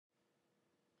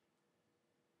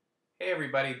Hey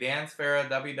everybody, Dan Sfera,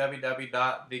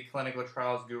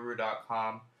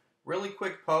 www.theclinicaltrialsguru.com. Really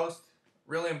quick post,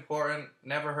 really important,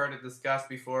 never heard it discussed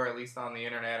before, at least on the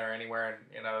internet or anywhere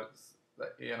in a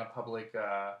public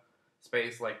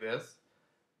space like this.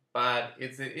 But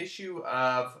it's an issue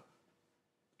of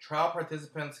trial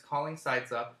participants calling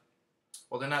sites up.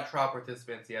 Well, they're not trial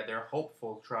participants yet, they're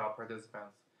hopeful trial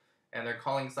participants. And they're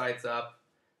calling sites up,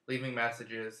 leaving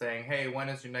messages saying, hey, when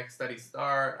does your next study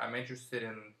start? I'm interested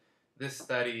in this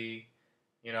study.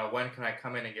 When can I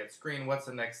come in and get screened? What's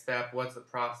the next step? What's the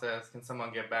process? Can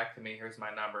someone get back to me? Here's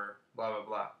my number, blah, blah,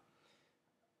 blah.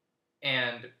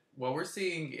 And what we're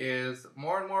seeing is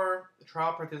more and more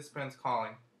trial participants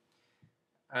calling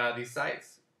these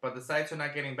sites, but the sites are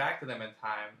not getting back to them in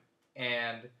time.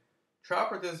 And trial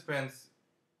participants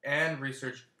and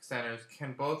research centers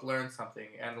can both learn something,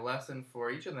 and the lesson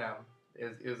for each of them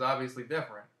is obviously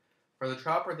different. For the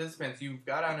trial participants, you've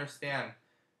got to understand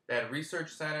that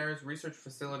research centers, research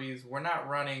facilities, we're not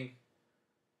running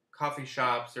coffee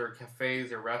shops or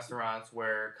cafes or restaurants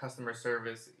where customer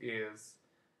service is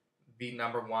the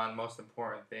number one most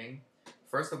important thing.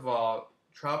 First of all,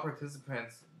 trial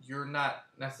participants, you're not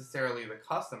necessarily the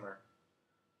customer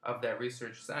of that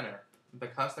research center. The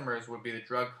customers would be the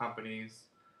drug companies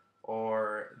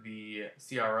or the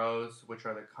CROs, which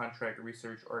are the contract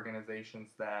research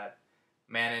organizations that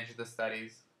manage the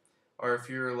studies. Or if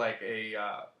you're like a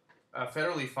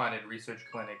federally funded research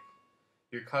clinic,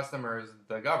 your customer is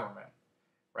the government,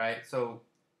 right? So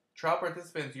trial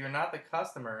participants, you're not the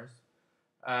customers.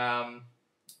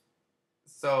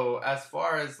 So as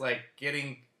far as like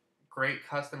getting great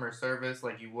customer service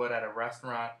like you would at a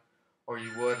restaurant or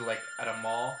you would like at a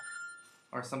mall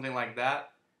or something like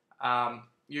that,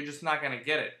 you're just not going to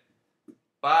get it.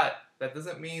 But that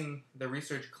doesn't mean the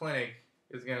research clinic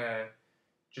is going to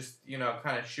just,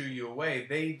 kind of shoo you away.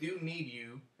 They do need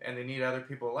you, and they need other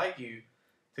people like you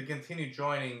to continue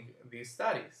joining these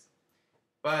studies.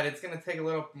 But it's going to take a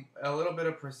little bit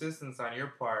of persistence on your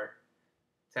part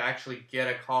to actually get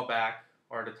a call back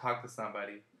or to talk to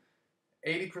somebody.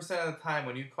 80% of the time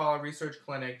when you call a research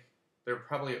clinic, they're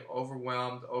probably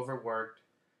overwhelmed, overworked,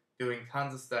 doing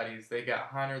tons of studies. They got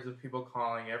hundreds of people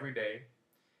calling every day.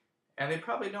 And they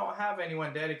probably don't have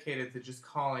anyone dedicated to just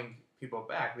calling people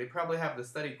back. They probably have the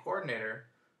study coordinator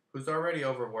who's already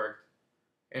overworked,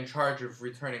 in charge of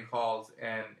returning calls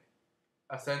and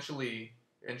essentially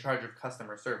in charge of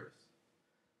customer service.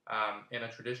 In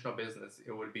a traditional business,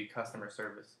 it would be customer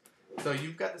service. So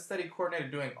you've got the study coordinator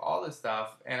doing all this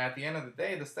stuff, and at the end of the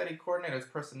day, the study coordinator's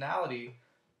personality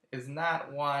is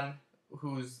not one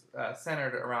who's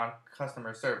centered around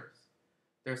customer service.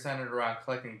 They're centered around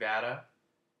collecting data.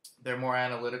 They're more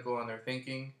analytical in their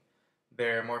thinking.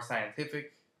 They're more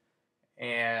scientific.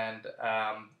 And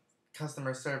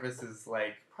customer service is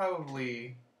like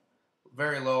probably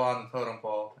very low on the totem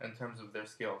pole in terms of their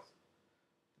skills.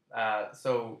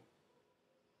 So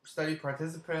study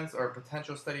participants or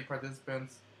potential study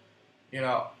participants,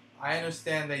 I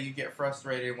understand that you get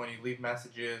frustrated when you leave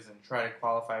messages and try to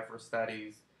qualify for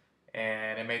studies,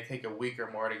 and it may take a week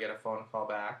or more to get a phone call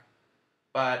back.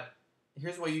 But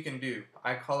here's what you can do.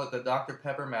 I call it the Dr.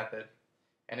 Pepper method,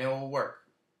 and it will work.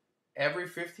 Every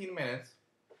 15 minutes,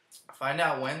 find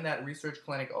out when that research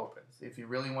clinic opens. If you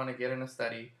really want to get in a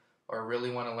study or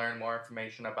really want to learn more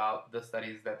information about the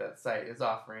studies that site is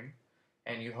offering,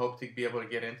 and you hope to be able to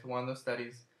get into one of those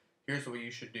studies, here's what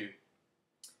you should do.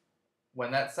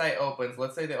 When that site opens,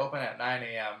 let's say they open at 9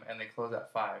 a.m. and they close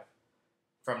at 5.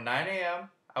 From 9 a.m.,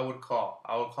 I would call.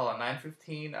 I would call at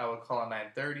 9:15, I would call at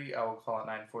 9:30, I would call at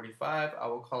 9:45, I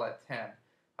would call at 10.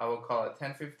 I will call at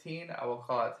 10:15, I will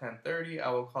call at 10:30,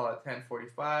 I will call at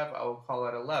 10:45, I will call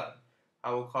at 11.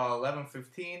 I will call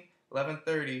 11:15,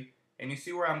 11:30, and you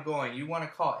see where I'm going. You want to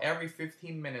call every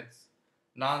 15 minutes,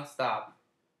 nonstop,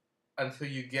 until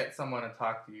you get someone to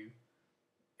talk to you.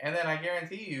 And then I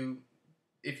guarantee you,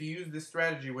 if you use this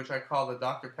strategy, which I call the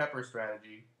Dr. Pepper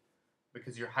strategy,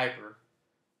 because you're hyper,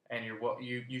 and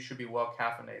you should be well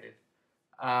caffeinated,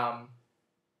 I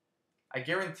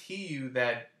guarantee you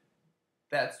that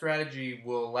strategy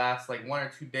will last like 1 or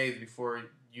 2 days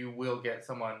before you will get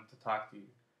someone to talk to you.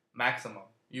 Maximum.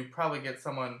 You probably get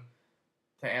someone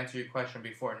to answer your question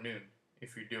before noon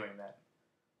if you're doing that.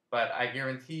 But I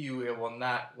guarantee you it will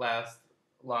not last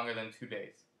longer than 2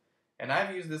 days. And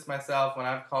I've used this myself when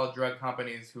I've called drug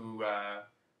companies who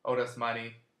owed us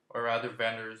money or other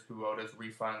vendors who owed us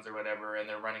refunds or whatever, and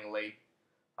they're running late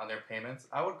on their payments.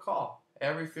 I would call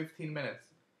every 15 minutes.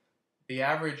 The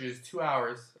average is 2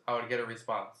 hours, I would get a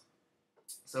response.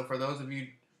 So for those of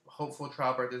you hopeful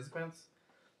trial participants,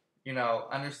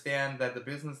 understand that the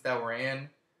business that we're in,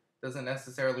 doesn't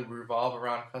necessarily revolve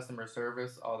around customer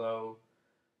service, although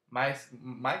my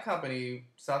company,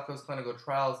 South Coast Clinical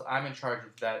Trials, I'm in charge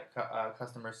of that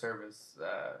customer service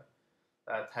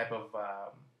type of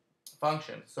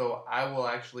function. So I will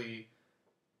actually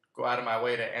go out of my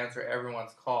way to answer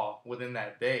everyone's call within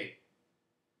that day.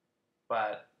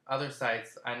 But other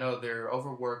sites, I know they're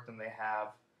overworked and they have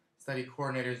study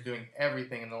coordinators doing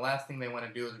everything, and the last thing they want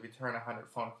to do is return 100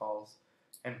 phone calls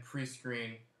and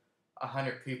pre-screen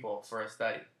 100 people for a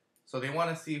study. So they want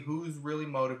to see who's really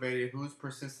motivated, who's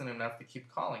persistent enough to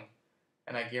keep calling.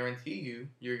 And I guarantee you,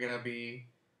 you're going to be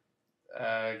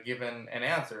given an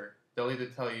answer. They'll either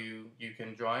tell you you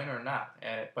can join or not,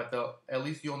 but at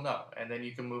least you'll know. And then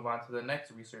you can move on to the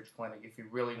next research clinic if you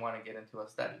really want to get into a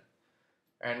study.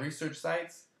 And research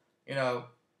sites, you know,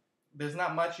 there's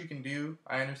not much you can do.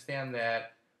 I understand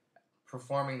that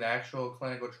performing the actual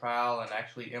clinical trial and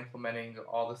actually implementing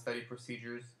all the study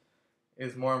procedures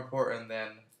is more important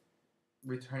than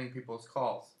returning people's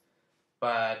calls.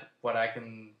 But what I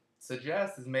can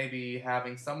suggest is maybe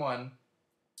having someone,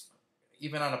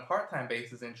 even on a part-time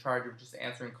basis, in charge of just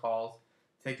answering calls,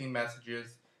 taking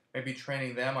messages, maybe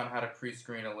training them on how to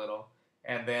pre-screen a little,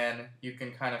 and then you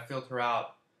can kind of filter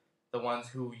out the ones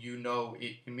who you know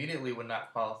immediately would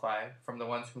not qualify from the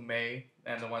ones who may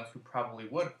and the ones who probably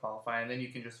would qualify, and then you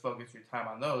can just focus your time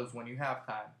on those when you have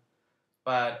time.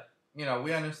 But, you know,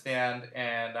 we understand,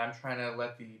 and I'm trying to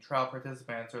let the trial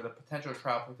participants or the potential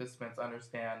trial participants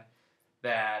understand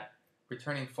that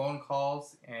returning phone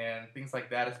calls and things like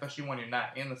that, especially when you're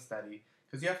not in the study,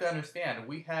 because you have to understand,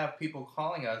 we have people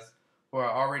calling us who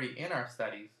are already in our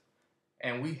studies,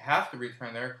 and we have to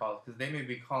return their calls because they may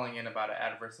be calling in about an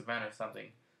adverse event or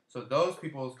something. So those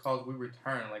people's calls we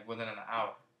return like within an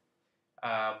hour.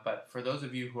 But for those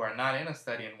of you who are not in a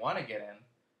study and want to get in,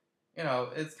 you know,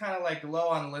 it's kind of like low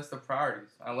on the list of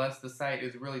priorities unless the site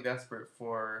is really desperate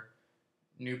for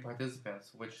new participants,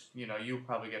 which, you know, you'll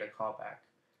probably get a call back.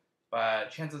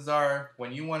 But chances are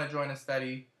when you want to join a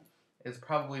study is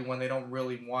probably when they don't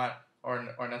really want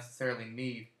or necessarily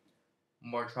need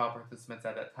more trial participants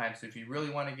at that time. So if you really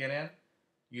want to get in,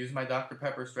 use my Dr.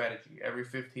 Pepper strategy every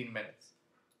 15 minutes.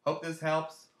 Hope this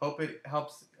helps. Hope it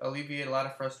helps alleviate a lot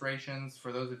of frustrations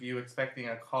for those of you expecting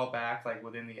a call back like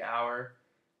within the hour.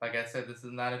 Like I said, this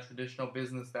is not a traditional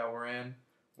business that we're in.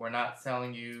 We're not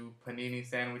selling you panini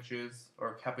sandwiches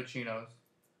or cappuccinos.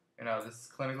 You know, this is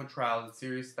clinical trials, it's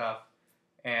serious stuff,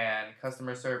 and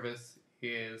customer service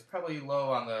is probably low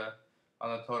on the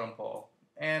totem pole.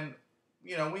 And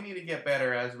you know, we need to get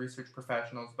better as research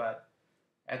professionals, but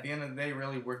at the end of the day,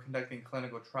 really, we're conducting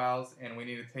clinical trials, and we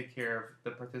need to take care of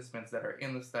the participants that are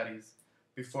in the studies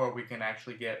before we can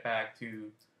actually get back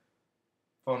to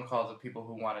phone calls of people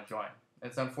who want to join.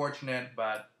 It's unfortunate,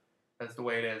 but that's the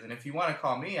way it is. And if you want to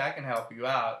call me, I can help you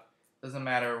out. Doesn't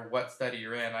matter what study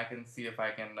you're in. I can see if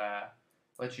I can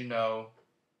let you know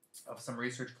of some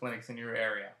research clinics in your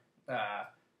area.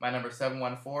 My number is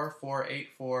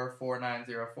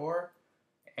 714-484-4904.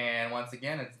 And once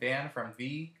again, it's Dan from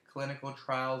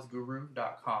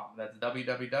theclinicaltrialsguru.com. That's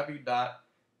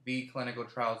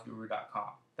www.theclinicaltrialsguru.com.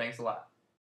 Thanks a lot.